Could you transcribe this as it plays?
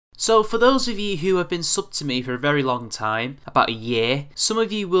So for those of you who have been subbed to me for a very long time, about a year, some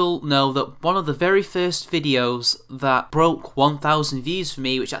of you will know that one of the very first videos that broke 1,000 views for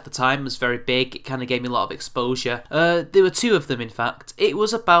me, which at the time was very big, it kind of gave me a lot of exposure. There were two of them in fact. It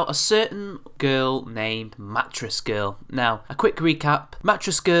was about a certain girl named Mattress Girl. Now, a quick recap.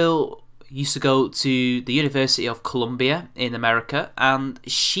 Mattress Girl used to go to the University of Columbia in America, and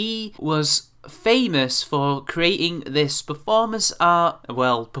she was famous for creating this performance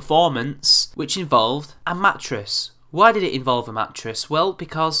which involved a mattress. Why did it involve a mattress? Well,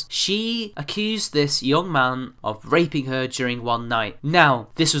 because she accused this young man of raping her during one night. Now,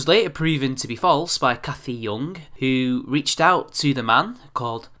 this was later proven to be false by Kathy Young, who reached out to the man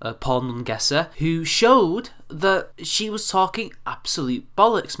called Paul Nungesser, who showed that she was talking absolute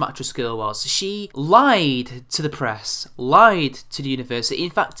bollocks, Mattress Girl was. She lied to the press, lied to the university. In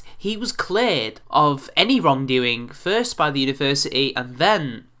fact, he was cleared of any wrongdoing, first by the university, and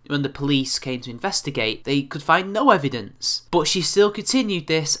then when the police came to investigate, they could find no evidence. But she still continued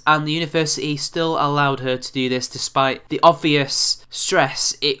this, and the university still allowed her to do this despite the obvious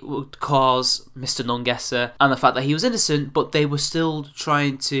stress it would cause Mr. Nungesser and the fact that he was innocent, but they were still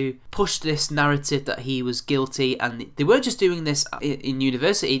trying to push this narrative that he was guilty, and they weren't just doing this in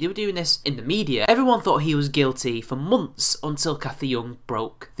university, they were doing this in the media. Everyone thought he was guilty for months until Kathy Young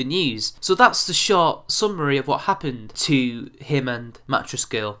broke the news. So that's the short summary of what happened to him and Mattress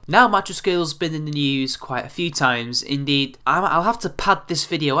Girl. Now Mattress Girl's been in the news quite a few times. Indeed, I'll have to pad this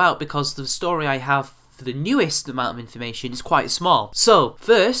video out because the story I have for the newest amount of information is quite small. So,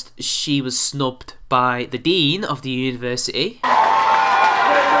 first, she was snubbed by the dean of the university.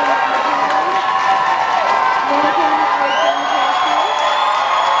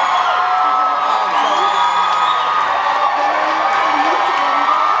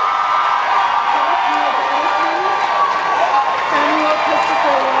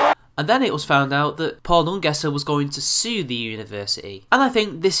 And then it was found out that Paul Nungesser was going to sue the university. And I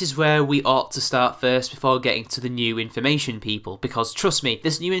think this is where we ought to start first before getting to the new information, people. Because trust me,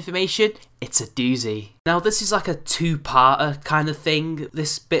 this new information, it's a doozy. Now this is like a two-parter kind of thing,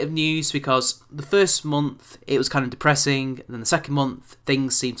 this bit of news, because the first month it was kind of depressing, and then the second month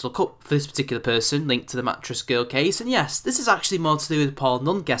things seemed to look up for this particular person linked to the Mattress Girl case. And yes, this is actually more to do with Paul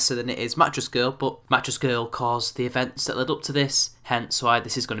Nungesser than it is Mattress Girl, but Mattress Girl caused the events that led up to this, hence why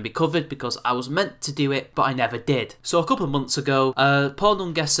this is going to be covered, because I was meant to do it, but I never did. So a couple of months ago, Paul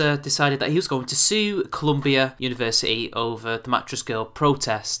Nungesser decided that he was going to sue Columbia University over the Mattress Girl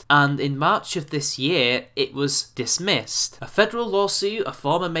protest, and in March of this year, it was dismissed. A federal lawsuit, a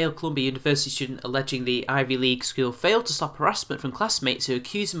former male Columbia University student alleging the Ivy League school failed to stop harassment from classmates who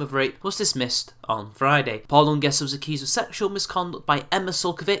accused him of rape, was dismissed on Friday. Paul Nungesser was accused of sexual misconduct by Emma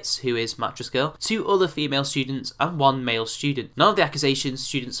Sulkowicz, who is Mattress Girl, 2 other female students, and 1 male student. None of the accusations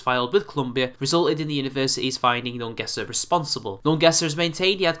students filed with Columbia resulted in the university's finding Nungesser responsible. Nungesser has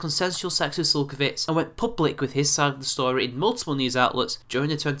maintained he had consensual sex with Sulkowicz and went public with his side of the story in multiple news outlets during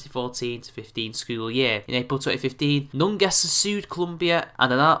the 2014-15 school year. In April 2015, Nungesser sued Columbia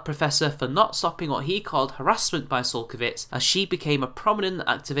and an art professor for not stopping what he called harassment by Sulkowicz, as she became a prominent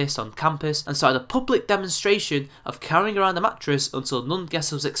activist on campus and started a public demonstration of carrying around a mattress until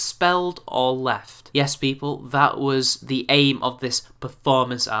Nungesser was expelled or left. Yes, people, that was the aim of this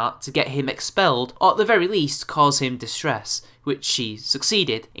performance art, to get him expelled, or at the very least cause him distress, which she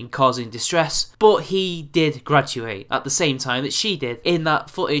succeeded in causing distress, but he did graduate at the same time that she did. In that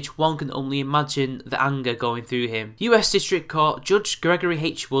footage, one can only imagine the anger going through him. US District Court Judge Gregory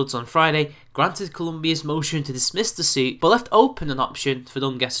H. Woods on Friday granted Columbia's motion to dismiss the suit, but left open an option for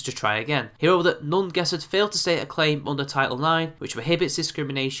Nungesser to try again. He wrote that Nungesser had failed to state a claim under Title IX, which prohibits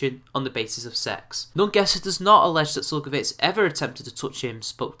discrimination on the basis of sex. Nungesser does not allege that Sulkowicz ever attempted to touch him,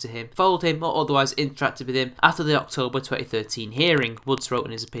 spoke to him, followed him, or otherwise interacted with him after the October 2013 hearing, Woods wrote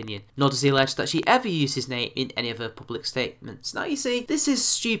in his opinion. Nor does he allege that she ever used his name in any of her public statements. Now you see, this is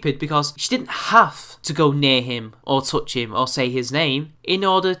stupid because she didn't have to go near him or touch him or say his name in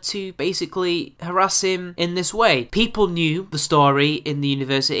order to basically harass him in this way. People knew the story in the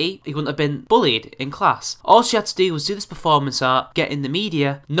university. He wouldn't have been bullied in class. All she had to do was do this performance art, get in the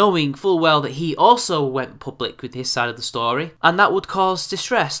media, knowing full well that he also went public with his side of the story, and that would cause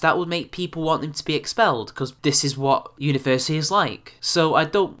distress. That would make people want him to be expelled, because this is what university is like. So I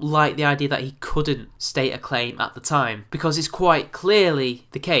don't like the idea that he couldn't state a claim at the time, because it's quite clearly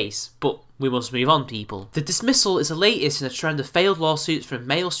the case, but We must move on, people. The dismissal is the latest in a trend of failed lawsuits from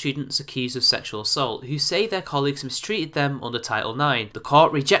male students accused of sexual assault who say their colleagues mistreated them under Title IX. The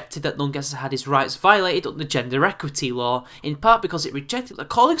court rejected that Nungesser had his rights violated under gender equity law, in part because it rejected that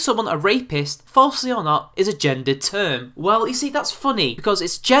calling someone a rapist, falsely or not, is a gendered term. Well, you see, that's funny, because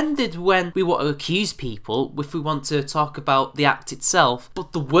it's gendered when we want to accuse people, if we want to talk about the act itself,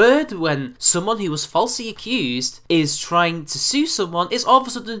 but the word when someone who was falsely accused is trying to sue someone is all of a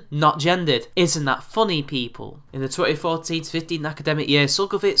sudden not gendered. Isn't that funny, people? In the 2014-15 academic year,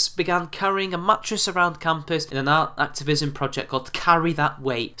 Sulkowicz began carrying a mattress around campus in an art activism project called Carry That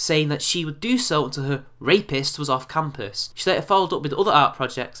Weight, saying that she would do so until her rapist was off campus. She later followed up with other art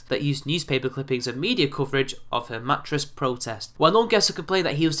projects that used newspaper clippings and media coverage of her mattress protest. While Nungesser complained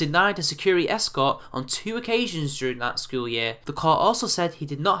that he was denied a security escort on 2 occasions during that school year, the court also said he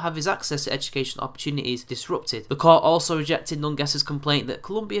did not have his access to educational opportunities disrupted. The court also rejected Nungesser's complaint that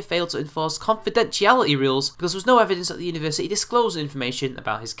Columbia failed to enforce confidentiality rules because there was no evidence that the university disclosed information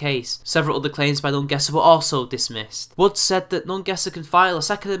about his case. Several other claims by Nungesser were also dismissed. Woods said that Nungesser can file a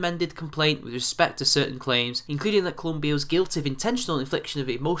second amended complaint with respect to certain claims, including that Columbia was guilty of intentional infliction of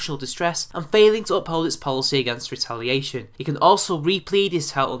emotional distress and failing to uphold its policy against retaliation. He can also replead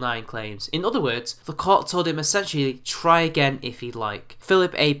his Title IX claims. In other words, the court told him essentially try again if he'd like.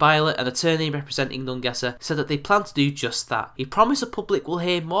 Philip A. Byler, an attorney representing Nungesser, said that they plan to do just that. He promised the public will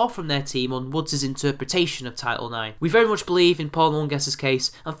hear more from their team on Woods' interpretation of Title IX. We very much believe in Paul Nungesser's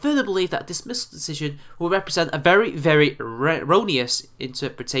case and further believe that a dismissal decision will represent a very erroneous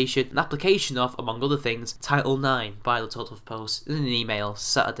interpretation and application of, among other things, Title IX, Byler told HuffPost in an email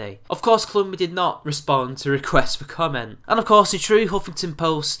Saturday. Of course, Columbia did not respond to requests for comment. And of course, in true Huffington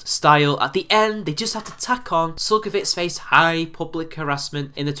Post style, at the end they just had to tack on Sulkowicz faced high public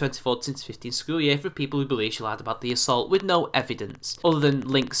harassment in the 2014-15 school year for people who believe she lied about the assault with no evidence, other than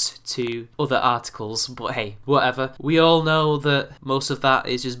links to other articles, but hey, whatever. We all know that most of that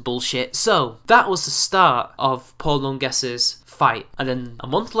is just bullshit. So, that was the start of Paul Nungesser's fight. And then a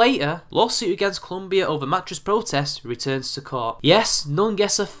month later, lawsuit against Columbia over mattress protest returns to court. Yes,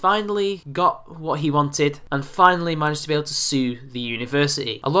 Nungesser finally got what he wanted and finally managed to be able to sue the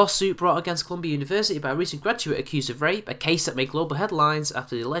university. A lawsuit brought against Columbia University by a recent graduate accused of rape, a case that made global headlines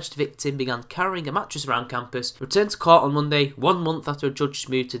after the alleged victim began carrying a mattress around campus, returned to court on Monday, 1 month after a judge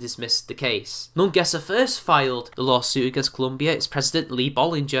moved to dismiss the case. Nungesser first filed the lawsuit against Columbia, its president Lee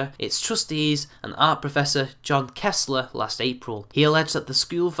Bollinger, its trustees, and art professor John Kessler last April. He alleged that the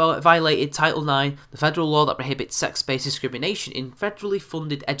school violated Title IX, the federal law that prohibits sex-based discrimination in federally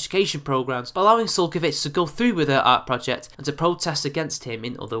funded education programs, by allowing Sulkowicz to go through with her art project and to protest against him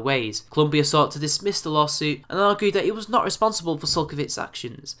in other ways. Columbia sought to dismiss the lawsuit and argued that he was not responsible for Sulkowicz's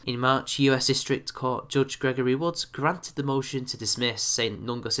actions. In March, US District Court Judge Gregory Woods granted the motion to dismiss, saying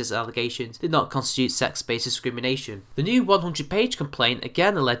Nungesser's allegations did not constitute sex-based discrimination. The new 100-page complaint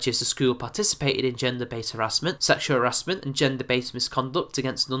again alleges the school participated in gender-based harassment, sexual harassment, and gender-based misconduct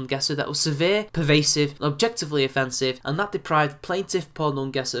against Nungesser that was severe, pervasive, and objectively offensive, and that deprived plaintiff Paul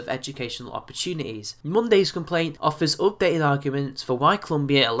Nungesser of educational opportunities. Monday's complaint offers updated arguments for why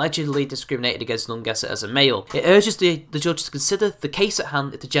Columbia allegedly discriminated against Nungesser as a male. It urges the judge to consider the case at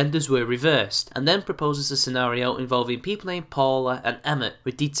hand if the genders were reversed, and then proposes a scenario involving people named Paula and Emmett,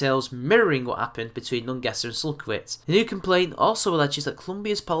 with details mirroring what happened between Nungesser and Sulkowicz. The new complaint also alleges that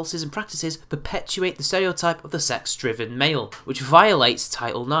Columbia's policies and practices perpetuate the stereotype of the sex-driven male, which violates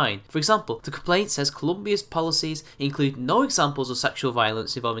Title IX. For example, the complaint says Columbia's policies include no examples of sexual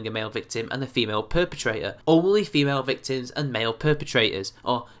violence involving a male victim and a female perpetrator, only female victims and male perpetrators,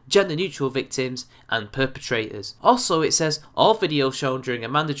 or gender-neutral victims and perpetrators. Also, it says all videos shown during a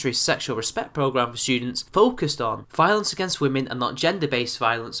mandatory sexual respect program for students focused on violence against women and not gender-based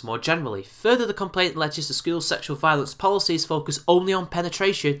violence more generally. Further, the complaint alleges the school's sexual violence policies focus only on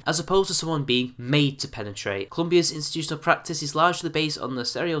penetration as opposed to someone being made to penetrate. Columbia's institutional practice is largely based on the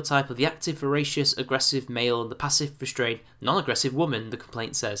stereotype of the active, voracious, aggressive male and the passive, restrained, non-aggressive woman, the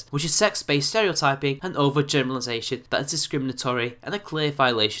complaint says, which is sex-based stereotyping and overgeneralization that is discriminatory and a clear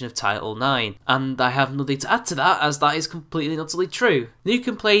violation of Title IX. And I have nothing to add to that, as that is completely and utterly true. The new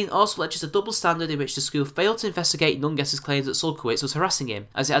complaint also alleges a double standard in which the school failed to investigate Nungesser's claims that Sulkowicz was harassing him,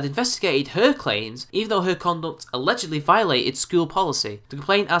 as it had investigated her claims even though her conduct allegedly violated school policy. The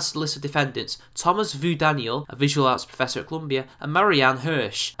complaint adds to the list of defendants Thomas V. Daniel, a visual arts professor at Columbia, and Marianne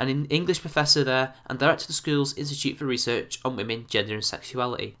Hirsch, an English professor there and director of the school's Institute for Research on Women, Gender and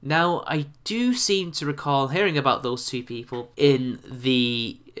Sexuality. Now, I do seem to recall hearing about those two people in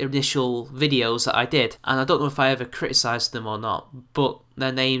the initial videos that I did, and I don't know if I ever criticised them or not, but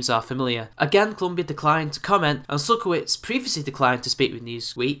their names are familiar. Again, Columbia declined to comment, and Sulkowicz previously declined to speak with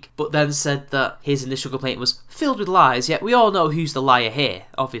Newsweek, but then said that his initial complaint was filled with lies, yet we all know who's the liar here,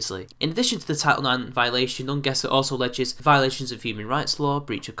 obviously. In addition to the Title IX violation, Ungesser also alleges violations of human rights law,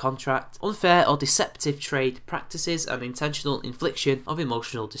 breach of contract, unfair or deceptive trade practices, and intentional infliction of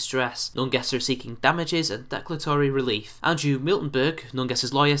emotional distress. Ungesser is seeking damages and declaratory relief. Andrew Miltenberg,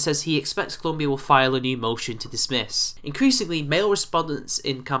 Ungesser's lawyer, says he expects Columbia will file a new motion to dismiss. Increasingly, male respondents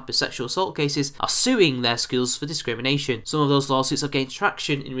in campus sexual assault cases are suing their schools for discrimination. Some of those lawsuits have gained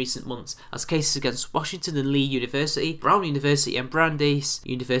traction in recent months, as cases against Washington and Lee University, Brown University and Brandeis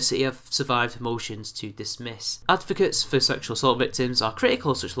University have survived motions to dismiss. Advocates for sexual assault victims are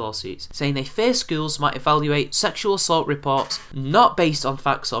critical of such lawsuits, saying they fear schools might evaluate sexual assault reports not based on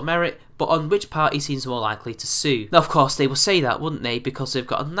facts or merit, but on which party seems more likely to sue. Now, of course, they will say that, wouldn't they, because they've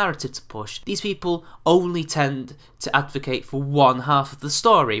got a narrative to push. These people only tend to advocate for one half of the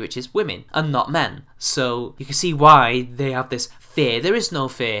story, which is women, and not men. So you can see why they have this fear. There is no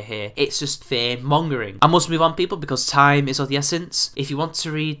fear here. It's just fear mongering. I must move on, people, because time is of the essence. If you want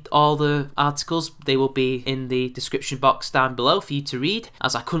to read all the articles, they will be in the description box down below for you to read,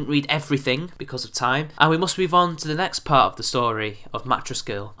 as I couldn't read everything because of time. And we must move on to the next part of the story of Mattress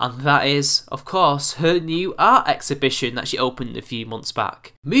Girl, and that is, of course, her new art exhibition that she opened a few months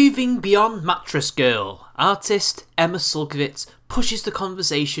back. Moving beyond Mattress Girl, artist Emma Sulkowicz pushes the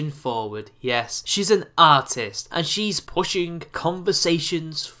conversation forward. Yes, she's an artist and she's pushing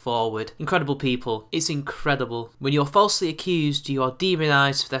conversations forward. Incredible, people. It's incredible. When you're falsely accused, you are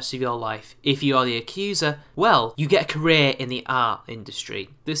demonized for the rest of your life. If you are the accuser, well, you get a career in the art industry.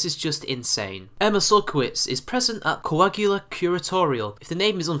 This is just insane. Emma Sulkowicz is present at Coagula Curatorial. If the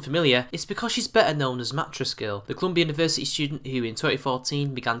name is unfamiliar, it's because she's better known as Mattress Girl, the Columbia University student who in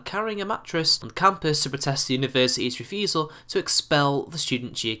 2014 began carrying a mattress on campus to protest the university's refusal to expel the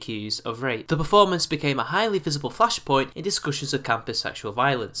student she accused of rape. The performance became a highly visible flashpoint in discussions of campus sexual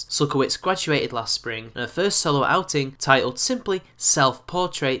violence. Sulkowicz graduated last spring, and her first solo outing, titled simply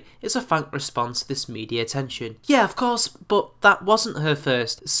Self-Portrait, is a frank response to this media attention. Yeah, of course, but that wasn't her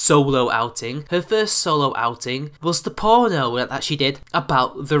first solo outing. Her first solo outing was the porno that she did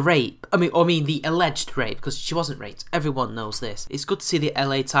about the rape. I mean the alleged rape, because she wasn't raped. Everyone knows this. It's good to see the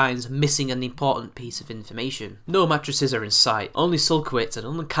LA Times missing an important piece of information. No mattresses are in sight. Only Sulkowicz and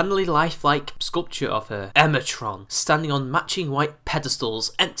an uncannily lifelike sculpture of her, Emmatron, standing on matching white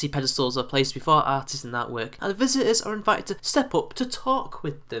pedestals. Empty pedestals are placed before artists in artwork, and visitors are invited to step up to talk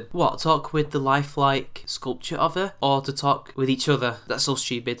with them. What, talk with the lifelike sculpture of her? Or to talk with each other? That's so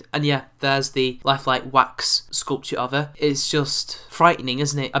stupid. And yeah, there's the lifelike wax sculpture of her. It's just frightening,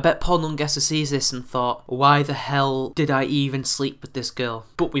 isn't it? I bet Paul Ungesser sees this and thought, why the hell did I even sleep with this girl?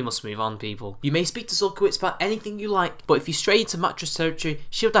 But we must move on, people. You may speak to Sulkowicz about anything you like, but if you stray into mattress territory,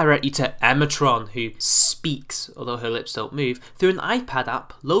 she'll direct you to Emmatron, who speaks, although her lips don't move, through an iPad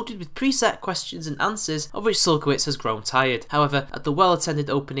app loaded with preset questions and answers, of which Sulkowicz has grown tired. However, at the well-attended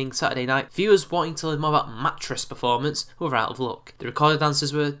opening Saturday night, viewers wanting to learn more about mattress performance were out of luck. The recorded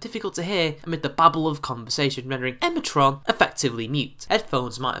answers were difficult to hear amid the babble of conversation, rendering Emmatron effectively mute.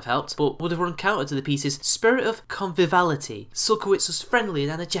 Headphones might have helped, but would have run counter to the piece's spirit of conviviality. Sulkowicz was friendly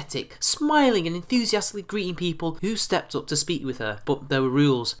and energetic, smiling and enthusiastically greeting people who stepped up to speak with her, but there were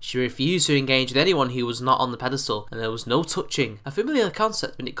rules. She refused to engage with anyone who was not on the pedestal, and there was no touching. A familiar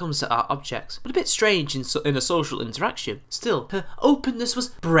concept when it comes to art objects, but a bit strange in a social interaction. Still, her openness was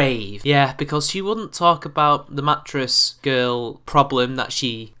brave. Yeah, because she wouldn't talk about the Mattress Girl problem that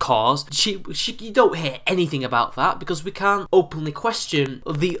she caused. You don't hear anything about that, because we can't openly question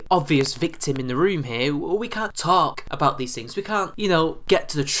the obvious victim in the room here. We can't talk about these things. We can't, get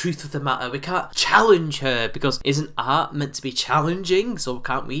to the truth of the matter. We can't challenge her, because isn't art meant to be challenging? So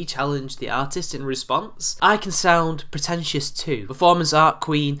can't we challenge the artist in response? I can sound pretentious too. Performance art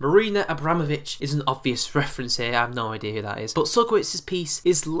queen Marina Abramovich is an obvious reference here. I have no idea who that is. But Sulkowicz's piece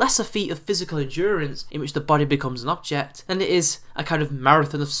is less a feat of physical endurance in which the body becomes an object than it is a kind of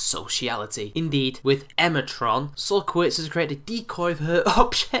marathon of sociality. Indeed, with Emmatron, Sulkowicz has created a decoy of her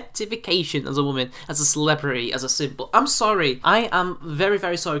objectification as a woman, as a celebrity, as a symbol. I'm sorry. I am very,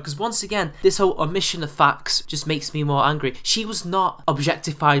 very sorry, because once again, this whole omission of facts just makes me more angry. She was not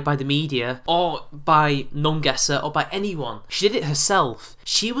objectified by the media, or by Ungesser, or by anyone. She did it herself.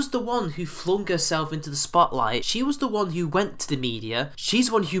 She was the one who flung herself into the spotlight. She was the one who went to the media. She's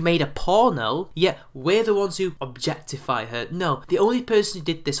the one who made a porno, yet we're the ones who objectify her. No, the only person who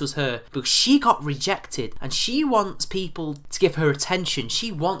did did this was her, because she got rejected and she wants people to give her attention.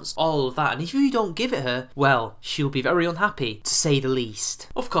 She wants all of that, and if you don't give it her, well, she'll be very unhappy, to say the least.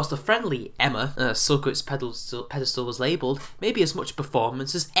 Of course, the friendly Emma Sulkowicz pedestal was labelled maybe as much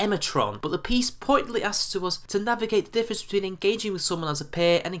performance as Emmatron, but the piece pointedly asks to us to navigate the difference between engaging with someone as a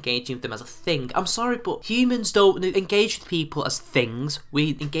peer and engaging with them as a thing. I'm sorry, but humans don't engage with people as things,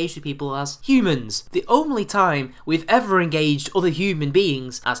 we engage with people as humans. The only time we've ever engaged other human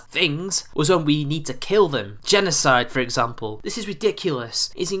beings as things was when we need to kill them. Genocide, for example. This is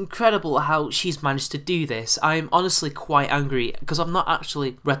ridiculous. It's incredible how she's managed to do this. I'm honestly quite angry because I've not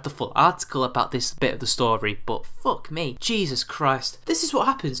actually read the full article about this bit of the story, but fuck me. Jesus Christ. This is what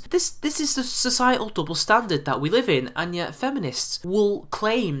happens. This is the societal double standard that we live in, and yet feminists will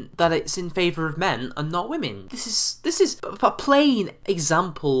claim that it's in favour of men and not women. This is a plain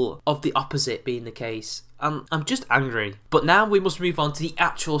example of the opposite being the case. I'm just angry. But now we must move on to the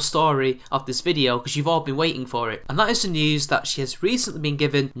actual story of this video, because you've all been waiting for it. And that is the news that she has recently been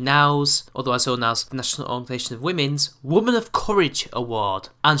given NOW's, otherwise known as the National Organisation of Women's, Woman of Courage Award.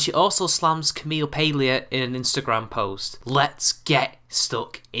 And she also slams Camille Paglia in an Instagram post. Let's get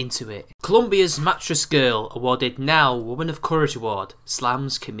stuck into it. Colombia's Mattress Girl awarded NOW Woman of Courage Award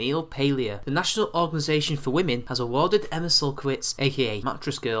slams Camille Paglia. The National Organisation for Women has awarded Emma Sulkowicz, aka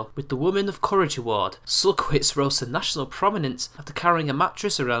Mattress Girl, with the Woman of Courage Award. Sulkowicz rose to national prominence after carrying a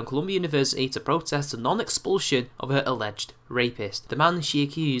mattress around Columbia University to protest the non-expulsion of her alleged rapist. The man she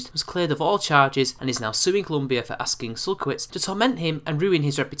accused was cleared of all charges and is now suing Columbia for asking Sulkowicz to torment him and ruin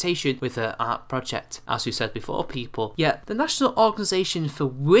his reputation with her art project. As we said before, people, yet the National Organisation for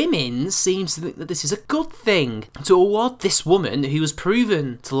Women seems to think that this is a good thing. To award this woman who was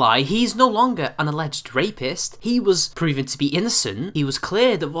proven to lie, he's no longer an alleged rapist, he was proven to be innocent, he was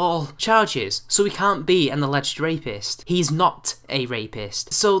cleared of all charges, so he can't be an alleged rapist. He's not a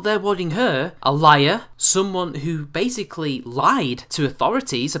rapist. So they're awarding her, a liar, someone who basically lied to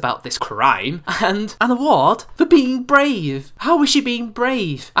authorities about this crime, and an award for being brave. How is she being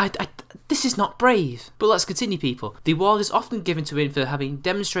brave? This is not brave. But let's continue, people. The award is often given to women for having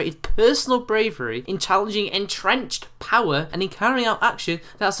demonstrated personal bravery in challenging entrenched power and in carrying out action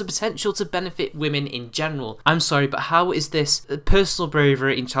that has the potential to benefit women in general. I'm sorry, but how is this personal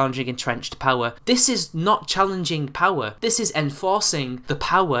bravery in challenging entrenched power? This is not challenging power. This is enforcing the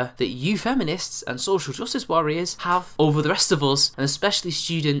power that you feminists and social justice warriors have over the rest of us, and especially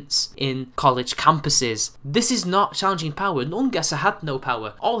students in college campuses. This is not challenging power. Nungesser had no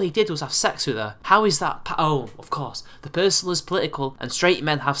power. All he did was have sex with her. How is that oh, of course, the personal is political and straight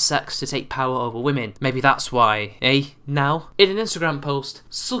men have sex to take power over women. Maybe that's why, eh? Now, in an Instagram post,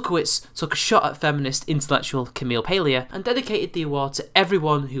 Sulkowicz took a shot at feminist intellectual Camille Paglia and dedicated the award to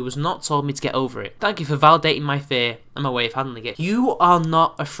everyone who has not told me to get over it. Thank you for validating my fear and my way of handling it. You are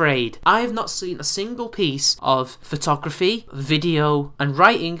not afraid. I have not seen a single piece of photography, video, and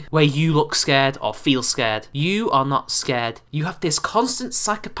writing where you look scared or feel scared. You are not scared. You have this constant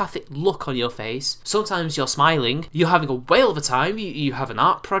psychopathic look on your face. Sometimes you're smiling. You're having a whale of a time. You have an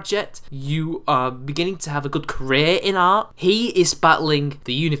art project. You are beginning to have a good career in art. He is battling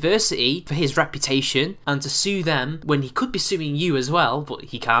the university for his reputation and to sue them when he could be suing you as well, but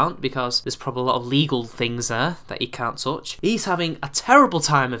he can't because there's probably a lot of legal things there that he can't touch. He's having a terrible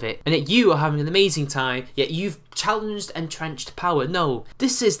time of it, and yet you are having an amazing time, yet you've challenged entrenched power. No,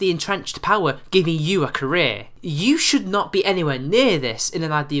 this is the entrenched power giving you a career. You should not be anywhere near this in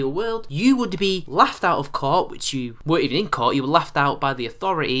an ideal world. You would be laughed out of court, which you weren't even in court, you were laughed out by the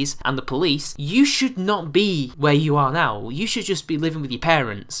authorities and the police. You should not be where you are now. You should just be living with your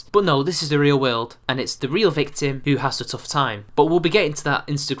parents. But no, this is the real world, and it's the real victim who has the tough time. But we'll be getting to that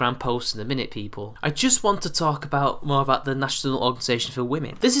Instagram post in a minute, people. I just want to talk more about the National Organisation for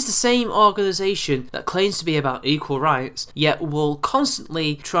Women. This is the same organisation that claims to be about equal rights, yet will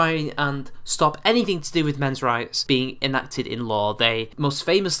constantly try and stop anything to do with men's rights being enacted in law. They most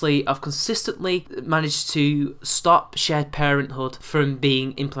famously have consistently managed to stop shared parenthood from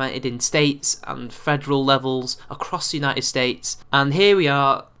being implemented in states and federal levels across the United States. And here we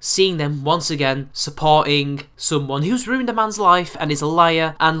are, seeing them once again supporting someone who's ruined a man's life and is a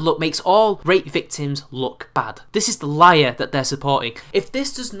liar and makes all rape victims look bad. This is the liar that they're supporting. If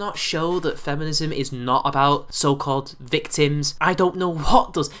this does not show that feminism is not about so-called victims, I don't know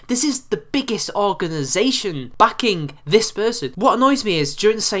what does. This is the biggest organisation backing this person. What annoys me is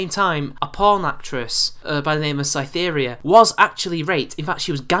during the same time, a porn actress by the name of Cytherea was actually raped. In fact,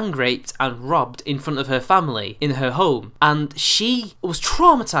 she was gang raped and robbed in front of her family in her home, and she was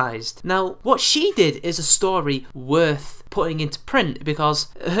traumatized. Now, what she did is a story worth putting into print because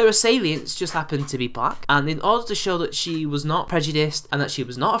her assailants just happened to be black, and in order to show that she was not prejudiced and that she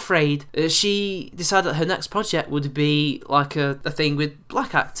was not afraid, she decided that her next project would be like a thing with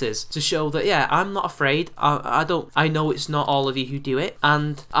black actors to show that, yeah, I'm not afraid, I know it's not all of you who do it,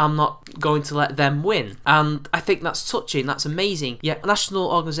 and I'm not going to let them win. And I think that's touching, that's amazing. Yet National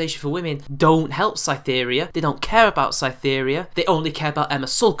Organisation for Women don't help Cytherea, they don't care about Cytherea, they only care about Emma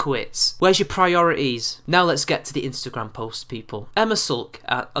Sulkowicz. Where's your priorities? Now let's get to the Instagram post, people. Emma Sulk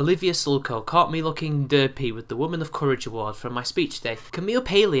at Olivia Sulko caught me looking derpy with the Woman of Courage award from my speech today. Camille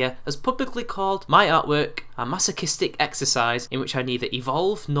Paglia has publicly called my artwork a masochistic exercise in which I neither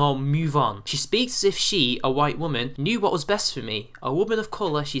evolve nor move on. She speaks as if she, a white woman, knew what was best for me, a woman of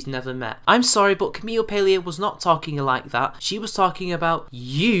colour she's never met. I'm sorry, but Camille Paglia was not talking like that. She was talking about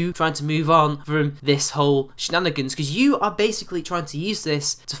you trying to move on from this whole shenanigans, because you are basically trying to use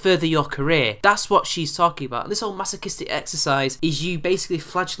this to further your career. That's what she's talking about. And this whole masochistic exercise is you basically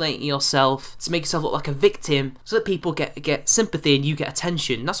flagellating yourself to make yourself look like a victim so that people get sympathy and you get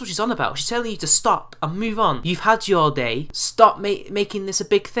attention. That's what she's on about. She's telling you to stop and move on. You've had your day. Stop making this a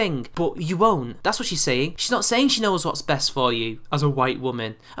big thing. But you won't. That's what she's saying. She's not saying she knows what's best for you as a white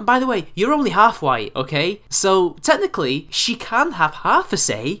woman. And by the way, you're only half white, okay? So technically, she can have half a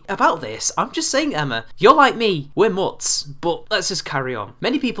say about this. I'm just saying, Emma, you're like me. We're mutts. But let's just carry on.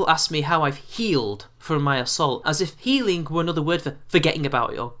 Many people ask me how I've healed from my assault, as if healing were another word for forgetting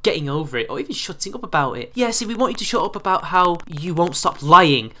about it or getting over it or even shutting up about it. Yeah, see, we want you to shut up about how you won't stop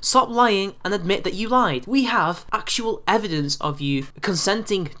lying. Stop lying and admit that you lied. We have actual evidence of you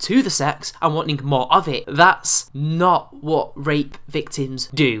consenting to the sex and wanting more of it. That's not what rape victims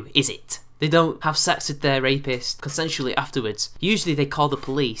do, is it? They don't have sex with their rapist consensually afterwards. Usually they call the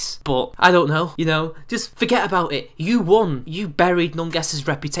police. But I don't know, you know, just forget about it. You won. You buried Nunges's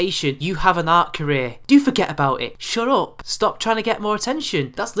reputation. You have an art career. Do forget about it. Shut up. Stop trying to get more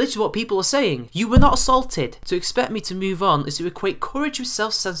attention. That's literally what people are saying. You were not assaulted. To expect me to move on is to equate courage with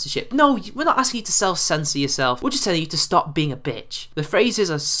self-censorship. No, we're not asking you to self-censor yourself. We're just telling you to stop being a bitch. The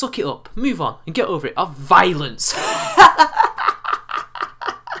phrases are suck it up, move on, and get over it are violence.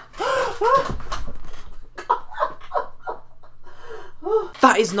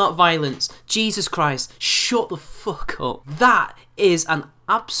 That is not violence. Jesus Christ, shut the fuck up. That is an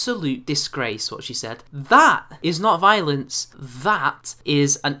absolute disgrace, what she said. That is not violence. That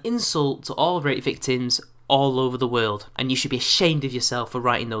is an insult to all rape victims all over the world, and you should be ashamed of yourself for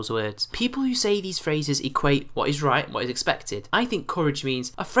writing those words. People who say these phrases equate what is right and what is expected. I think courage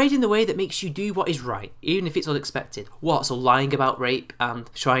means afraid in the way that makes you do what is right, even if it's unexpected. What, so lying about rape and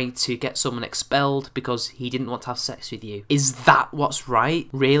trying to get someone expelled because he didn't want to have sex with you? Is that what's right?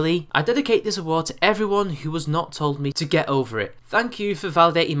 Really? I dedicate this award to everyone who has not told me to get over it. Thank you for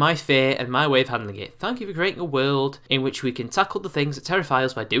validating my fear and my way of handling it. Thank you for creating a world in which we can tackle the things that terrify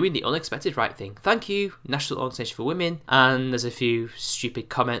us by doing the unexpected right thing. Thank you, National Organisation for Women. And there's a few stupid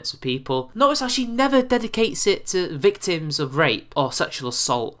comments of people. Notice how she never dedicates it to victims of rape or sexual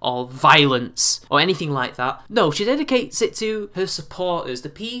assault or violence or anything like that. No, she dedicates it to her supporters, the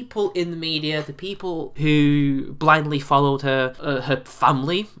people in the media, the people who blindly followed her, her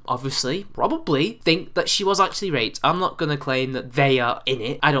family, obviously, probably think that she was actually raped. I'm not going to claim that they are in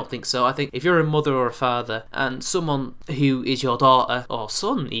it. I don't think so. I think if you're a mother or a father and someone who is your daughter or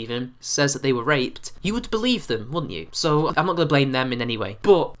son even says that they were raped, you would believe them, wouldn't you? So I'm not going to blame them in any way.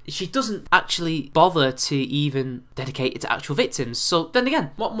 But she doesn't actually bother to even dedicate it to actual victims. So then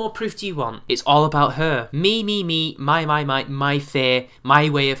again, what more proof do you want? It's all about her. Me, my fear, my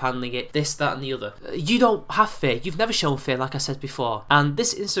way of handling it, this, that and the other. You don't have fear. You've never shown fear, like I said before. And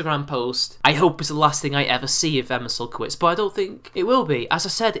this Instagram post, I hope is the last thing I ever see of Emma Sulkowicz, but I don't think it will be. As I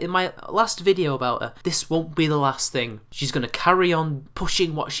said in my last video about her, this won't be the last thing. She's going to carry on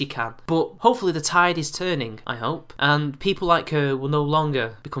pushing what she can. But hopefully the tide is turning, I hope, and people like her will no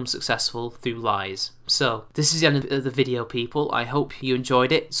longer become successful through lies. So, this is the end of the video, people. I hope you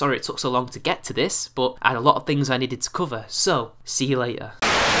enjoyed it. Sorry it took so long to get to this, but I had a lot of things I needed to cover. So, see you later.